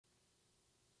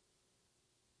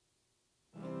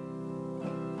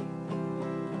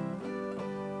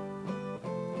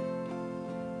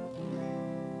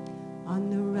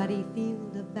ruddy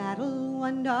field of battle,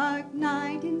 one dark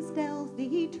night in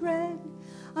stealthy tread,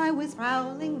 I was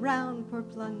prowling round for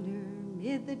plunder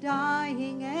mid the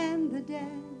dying and the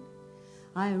dead.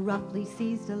 I roughly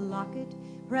seized a locket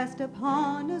pressed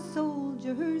upon a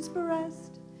soldier's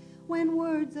breast, when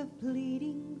words of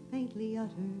pleading faintly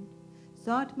uttered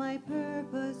sought my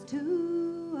purpose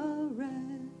to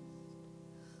arrest.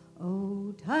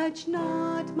 Oh, touch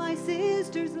not my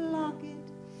sister's locket,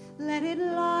 let it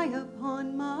lie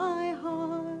upon my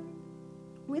heart.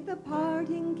 With a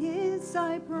parting kiss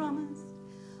I promised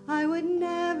I would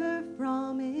never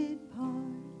from it part.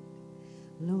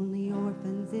 Lonely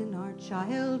orphans in our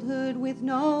childhood, with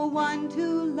no one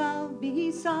to love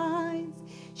besides,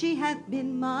 she hath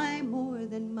been my more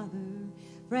than mother,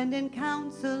 friend and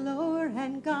counselor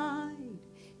and guide.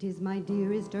 'Tis my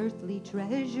dearest earthly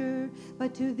treasure,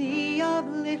 but to thee of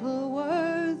little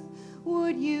worth.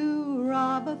 Would you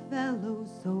rob a fellow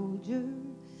soldier,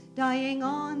 dying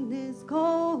on this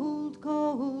cold,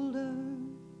 cold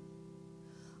earth?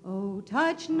 Oh,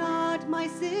 touch not my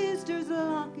sister's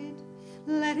locket,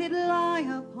 let it lie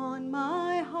upon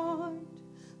my heart.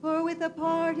 For with a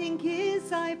parting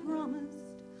kiss I promised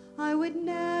I would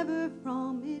never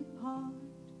from it part.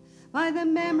 By the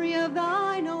memory of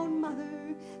thine own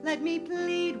mother, let me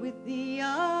plead with thee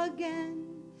again.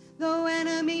 Though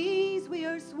enemies we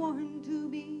are sworn to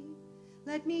be,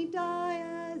 let me die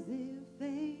as if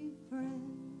a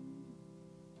friend.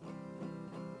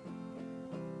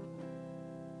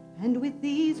 And with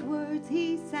these words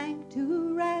he sank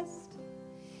to rest.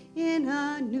 In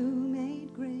a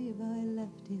new-made grave I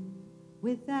left him,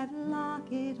 with that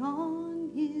locket on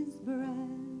his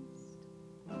breast.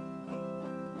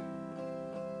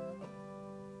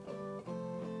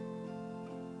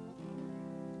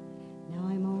 Now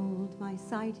I'm old, my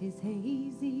sight is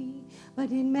hazy,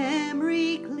 but in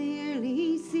memory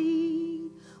clearly see.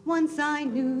 Once I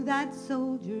knew that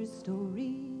soldier's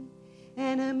story,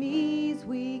 enemies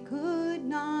we could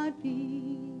not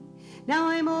be. Now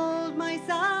I'm old, my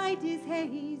sight is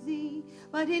hazy,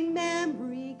 but in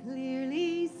memory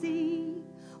clearly see.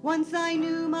 Once I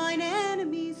knew mine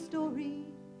enemy's story,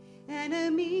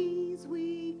 enemies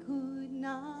we could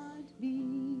not be.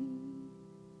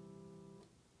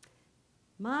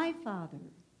 My father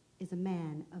is a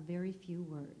man of very few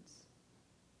words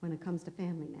when it comes to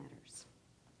family matters.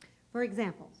 For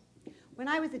example, when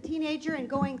I was a teenager and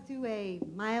going through a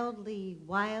mildly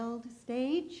wild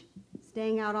stage,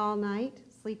 staying out all night,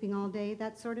 sleeping all day,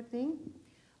 that sort of thing,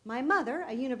 my mother,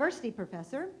 a university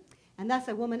professor, and thus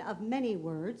a woman of many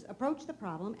words, approached the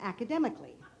problem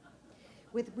academically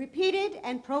with repeated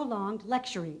and prolonged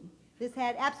lecturing. This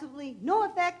had absolutely no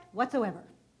effect whatsoever.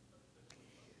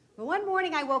 But one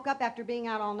morning I woke up after being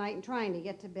out all night and trying to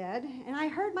get to bed, and I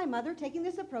heard my mother taking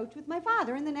this approach with my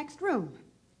father in the next room.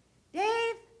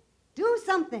 Dave, do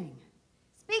something.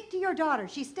 Speak to your daughter.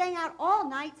 She's staying out all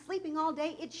night, sleeping all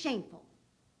day. It's shameful.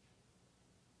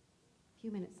 A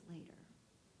few minutes later,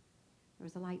 there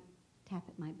was a light tap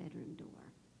at my bedroom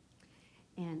door.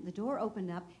 And the door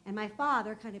opened up, and my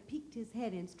father kind of peeked his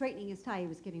head in, straightening his tie. He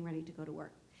was getting ready to go to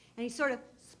work. And he sort of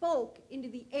spoke into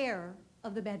the air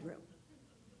of the bedroom.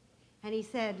 And he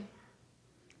said,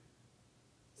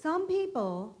 "Some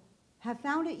people have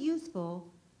found it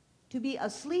useful to be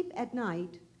asleep at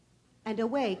night and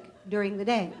awake during the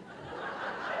day."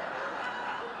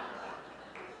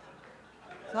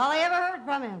 That's all I ever heard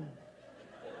from him.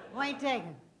 Point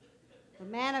taken. A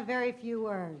man of very few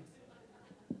words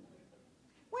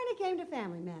when it came to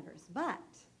family matters,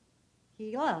 but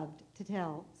he loved to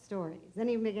tell stories. Then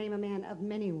he became a man of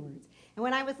many words. And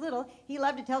when I was little, he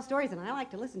loved to tell stories, and I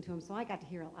liked to listen to him, so I got to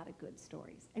hear a lot of good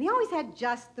stories. And he always had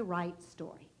just the right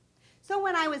story. So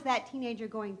when I was that teenager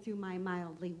going through my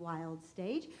mildly wild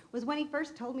stage was when he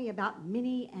first told me about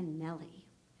Minnie and Nellie.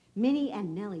 Minnie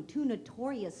and Nellie, two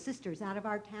notorious sisters out of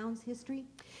our town's history.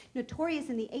 Notorious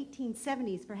in the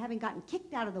 1870s for having gotten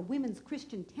kicked out of the Women's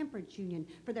Christian Temperance Union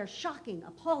for their shocking,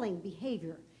 appalling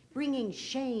behavior, bringing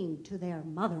shame to their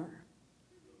mother.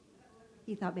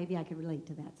 He thought maybe I could relate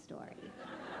to that story.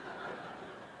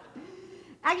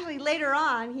 Actually, later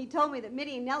on, he told me that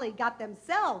Minnie and Nellie got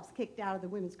themselves kicked out of the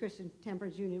Women's Christian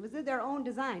Temperance Union. It was their own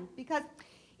design, because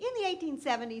in the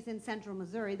 1870s in central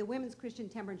Missouri, the Women's Christian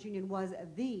Temperance Union was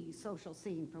the social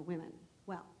scene for women.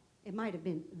 Well, it might have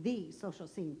been the social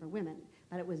scene for women,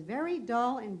 but it was very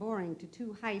dull and boring to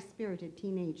two high-spirited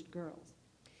teenaged girls.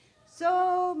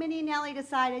 So Minnie and Nellie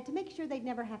decided to make sure they'd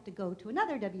never have to go to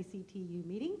another WCTU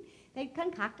meeting, they'd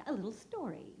concoct a little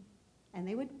story. And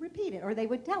they would repeat it, or they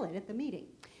would tell it at the meeting.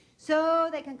 So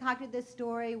they concocted this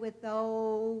story with,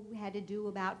 had to do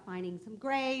about finding some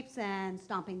grapes and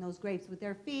stomping those grapes with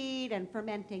their feet and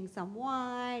fermenting some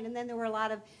wine. And then there were a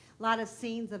lot of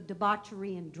scenes of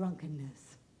debauchery and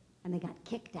drunkenness. And they got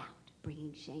kicked out,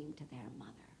 bringing shame to their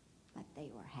mother. But they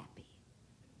were happy.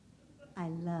 I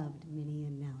loved Minnie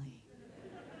and Nellie.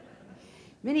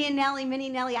 Minnie and Nellie, Minnie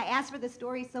and Nellie. I asked for the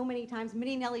story so many times.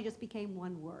 Minnie and Nellie just became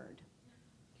one word.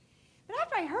 But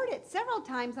after I heard it several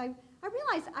times, I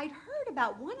realized I'd heard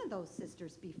about one of those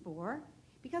sisters before,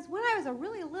 because when I was a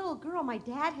really little girl, my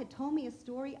dad had told me a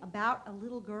story about a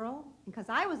little girl, and because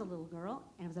I was a little girl,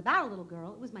 and it was about a little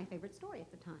girl, it was my favorite story at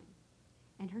the time.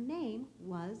 And her name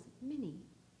was Minnie.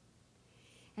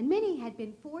 And Minnie had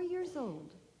been 4 years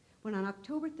old when on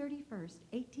October 31st,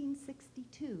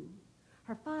 1862,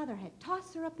 her father had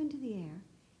tossed her up into the air,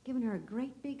 given her a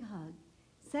great big hug,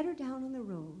 set her down on the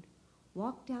road,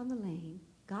 walked down the lane,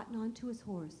 gotten onto his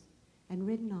horse, and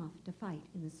ridden off to fight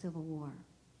in the Civil War.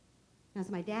 Now, as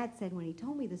my dad said when he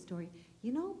told me the story,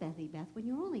 you know, Beth, when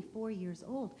you're only 4 years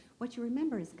old, what you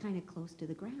remember is kind of close to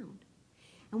the ground.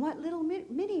 And what little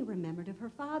Minnie remembered of her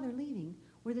father leaving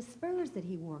were the spurs that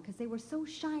he wore, because they were so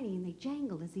shiny and they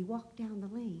jangled as he walked down the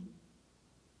lane.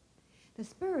 The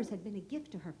spurs had been a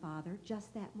gift to her father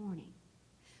just that morning.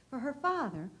 For her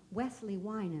father, Wesley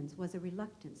Winans, was a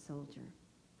reluctant soldier.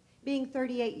 Being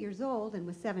 38 years old and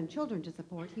with 7 children to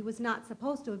support, he was not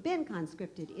supposed to have been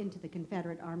conscripted into the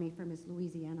Confederate Army from his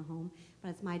Louisiana home. But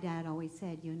as my dad always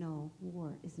said, you know,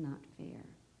 war is not fair.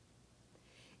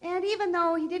 And even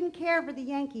though he didn't care for the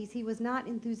Yankees, he was not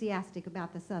enthusiastic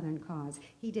about the Southern cause.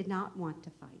 He did not want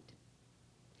to fight.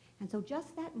 And so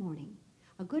just that morning,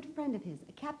 a good friend of his,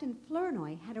 a Captain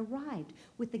Flournoy, had arrived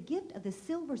with the gift of the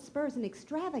silver spurs, an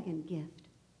extravagant gift.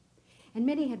 And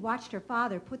Minnie had watched her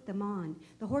father put them on,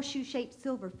 the horseshoe-shaped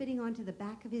silver fitting onto the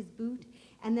back of his boot,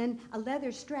 and then a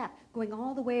leather strap going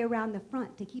all the way around the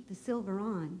front to keep the silver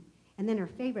on. And then her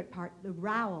favorite part, the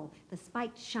rowel, the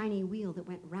spiked shiny wheel that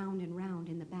went round and round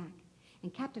in the back.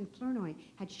 And Captain Flournoy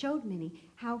had showed Minnie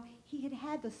how he had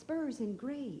had the spurs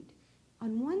engraved.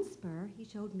 On one spur, he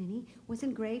showed Minnie, was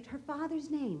engraved her father's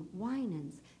name,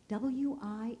 Winans,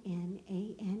 W-I-N-A-N-S,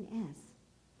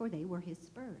 for they were his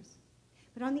spurs.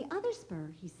 But on the other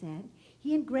spur, he said,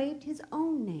 he engraved his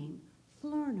own name,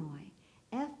 Flournoy,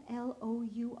 F-L-O-U-R-N-O-Y,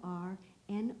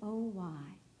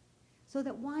 so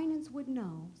that Winans would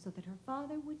know, so that her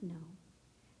father would know,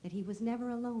 that he was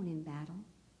never alone in battle,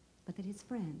 but that his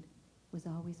friend was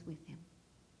always with him.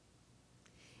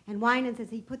 And Winans, as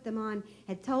he put them on,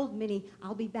 had told Minnie,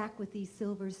 I'll be back with these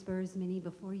silver spurs, Minnie,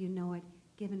 before you know it,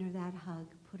 given her that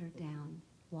hug, put her down,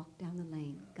 walked down the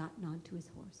lane, gotten onto his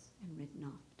horse, and ridden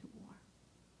off to war.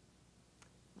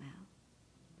 Well,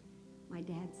 my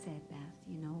dad said, Beth,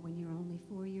 you know, when you're only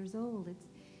 4 years old, it's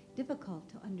difficult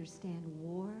to understand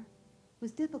war. It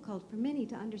was difficult for Minnie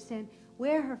to understand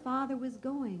where her father was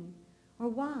going or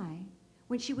why.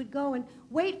 When she would go and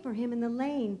wait for him in the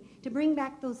lane to bring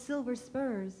back those silver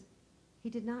spurs, he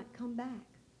did not come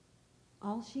back.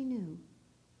 All she knew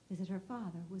is that her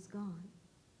father was gone.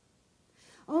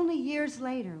 Only years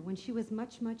later, when she was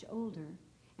much, much older,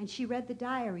 and she read the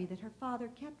diary that her father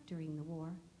kept during the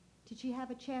war, did she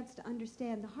have a chance to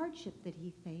understand the hardship that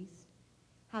he faced,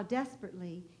 how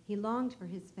desperately he longed for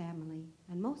his family,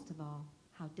 and most of all,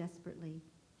 how desperately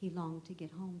he longed to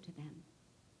get home to them.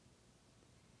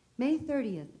 May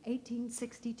 30th,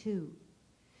 1862.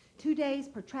 2 days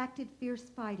protracted fierce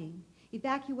fighting,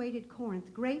 evacuated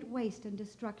Corinth, great waste and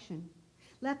destruction.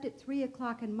 Left at 3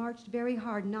 o'clock and marched very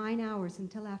hard 9 hours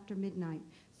until after midnight.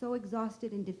 So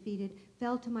exhausted and defeated,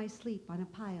 fell to my sleep on a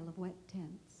pile of wet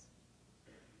tents.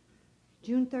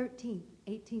 June 13th,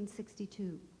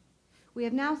 1862. We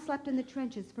have now slept in the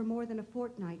trenches for more than a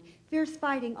fortnight. Fierce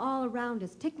fighting all around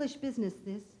us. Ticklish business,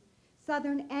 this.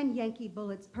 Southern and Yankee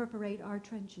bullets perforate our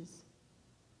trenches.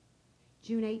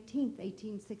 June 18th,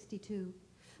 1862.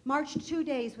 Marched 2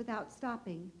 days without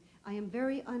stopping. I am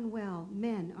very unwell.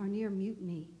 Men are near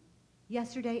mutiny.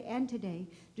 Yesterday and today,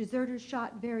 deserters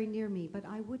shot very near me, but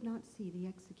I would not see the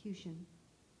execution.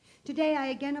 Today I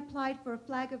again applied for a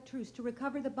flag of truce to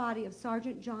recover the body of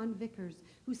Sergeant John Vickers,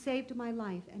 who saved my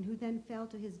life and who then fell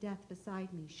to his death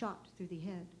beside me, shot through the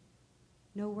head.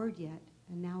 No word yet,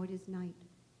 and now it is night.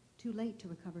 Too late to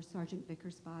recover Sergeant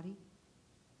Vickers' body.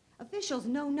 Officials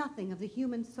know nothing of the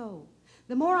human soul.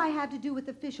 The more I have to do with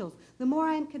officials, the more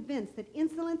I am convinced that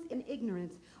insolence and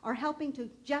ignorance are helping to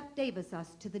Jeff Davis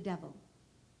us to the devil.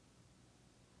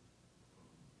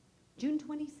 June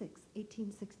 26,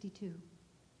 1862.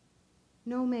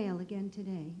 No mail again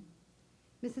today.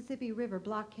 Mississippi River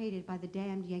blockaded by the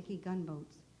damned Yankee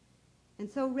gunboats. and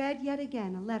so read yet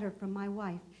again a letter from my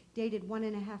wife, dated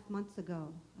 1.5 months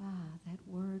ago. Ah, that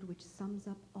word which sums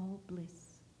up all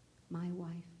bliss, my wife.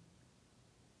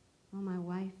 Oh, my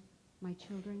wife, my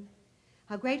children,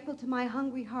 how grateful to my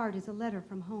hungry heart is a letter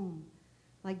from home,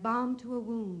 like balm to a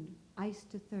wound, ice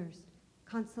to thirst,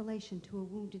 consolation to a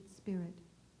wounded spirit,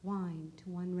 wine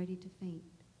to one ready to faint.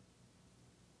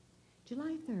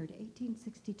 July 3rd,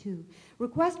 1862.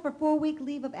 Request for 4-week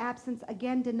leave of absence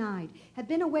again denied. Have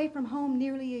been away from home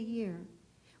nearly a year.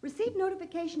 Received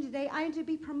notification today I am to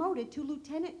be promoted to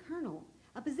lieutenant colonel,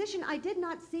 a position I did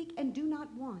not seek and do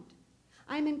not want.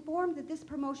 I am informed that this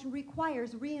promotion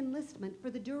requires re-enlistment for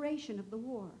the duration of the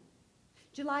war.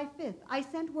 July 5th, I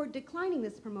sent word declining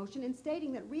this promotion and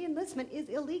stating that re-enlistment is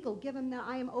illegal given that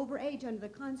I am over age under the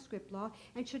conscript law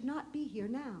and should not be here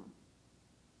now.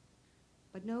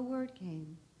 But no word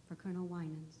came for Colonel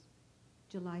Winans.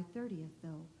 July 30th,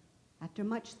 though, after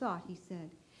much thought, he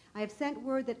said, I have sent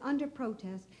word that under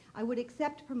protest, I would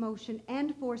accept promotion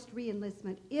and forced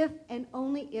re-enlistment if and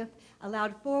only if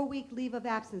allowed 4-week leave of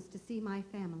absence to see my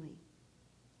family.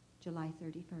 July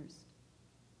 31st.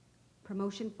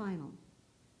 Promotion final.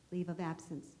 Leave of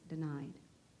absence denied.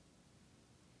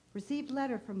 Received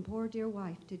letter from poor dear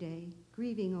wife today,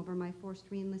 grieving over my forced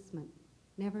re-enlistment.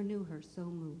 Never knew her so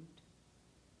moved.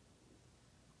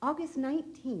 August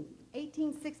 19th,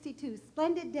 1862,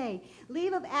 splendid day.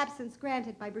 Leave of absence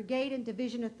granted by brigade and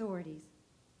division authorities.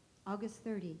 August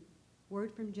 30,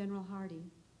 word from General Hardie.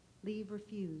 Leave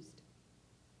refused.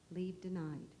 Leave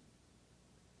denied.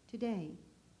 Today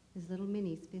is little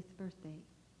Minnie's 5th birthday.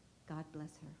 God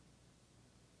bless her.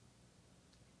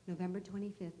 November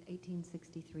 25th,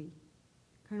 1863.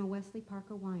 Colonel Wesley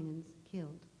Parker Winans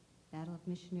killed. Battle of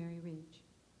Missionary Ridge,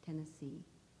 Tennessee.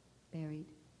 Buried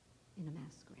in a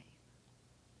mass grave.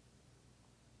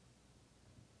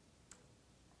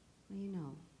 Well, you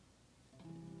know,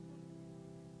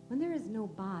 when there is no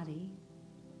body,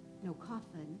 no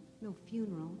coffin, no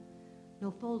funeral,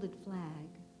 no folded flag,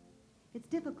 it's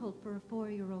difficult for a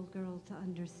 4-year-old girl to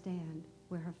understand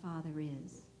where her father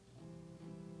is.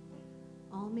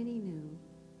 All Minnie knew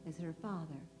is that her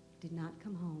father did not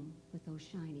come home with those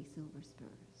shiny silver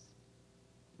spurs.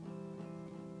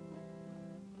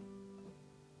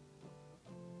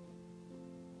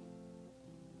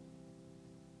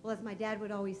 Well, as my dad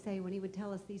would always say when he would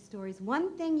tell us these stories,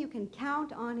 one thing you can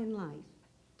count on in life,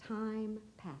 time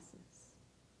passes.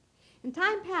 And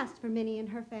time passed for Minnie and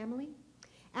her family.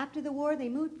 After the war, they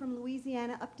moved from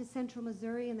Louisiana up to central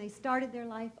Missouri, and they started their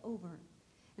life over.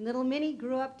 And little Minnie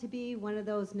grew up to be one of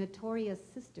those notorious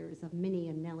sisters of Minnie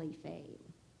and Nellie fame.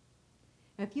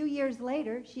 A few years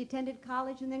later, she attended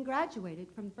college and then graduated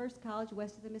from the first college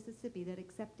west of the Mississippi that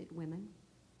accepted women.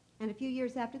 And a few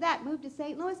years after that, moved to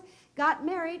St. Louis, got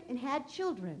married, and had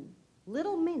children.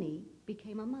 Little Minnie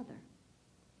became a mother.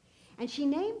 And she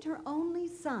named her only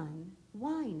son,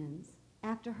 Winans,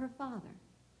 after her father,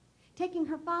 taking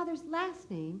her father's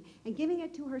last name and giving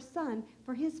it to her son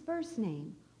for his first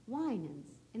name, Winans,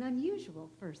 an unusual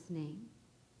first name.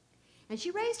 And she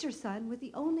raised her son with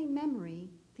the only memory,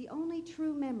 the only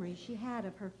true memory she had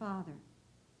of her father.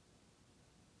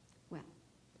 Well,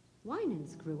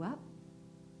 Winans grew up.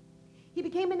 He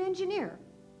became an engineer.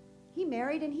 He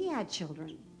married and he had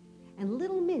children. And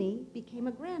little Minnie became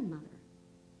a grandmother.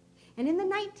 And in the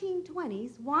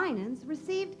 1920s, Winans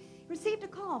received a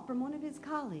call from one of his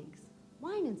colleagues.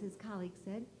 Winans' colleague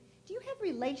said, "Do you have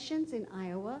relations in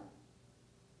Iowa?"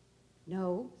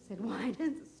 "No," said Winans.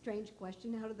 A strange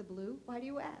question out of the blue. "Why do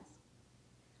you ask?"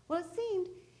 Well, it seemed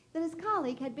that his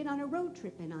colleague had been on a road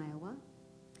trip in Iowa.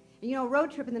 And you know, a road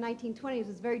trip in the 1920s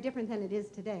was very different than it is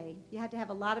today. You had to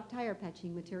have a lot of tire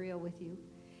patching material with you.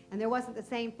 And there wasn't the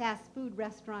same fast food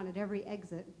restaurant at every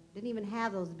exit. Didn't even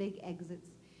have those big exits.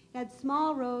 It had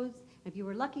small roads. And if you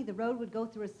were lucky, the road would go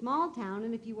through a small town.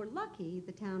 And if you were lucky,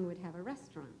 the town would have a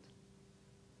restaurant.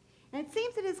 And it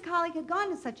seems that his colleague had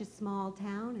gone to such a small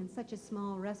town and such a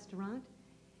small restaurant.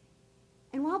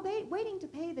 And while waiting to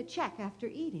pay the check after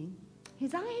eating,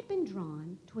 his eye had been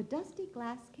drawn to a dusty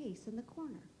glass case in the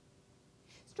corner.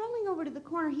 Strolling over to the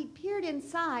corner, he peered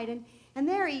inside, and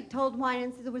there, he told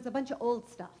Winans, there was a bunch of old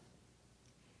stuff.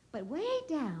 But way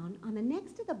down on the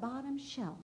next to the bottom shelf,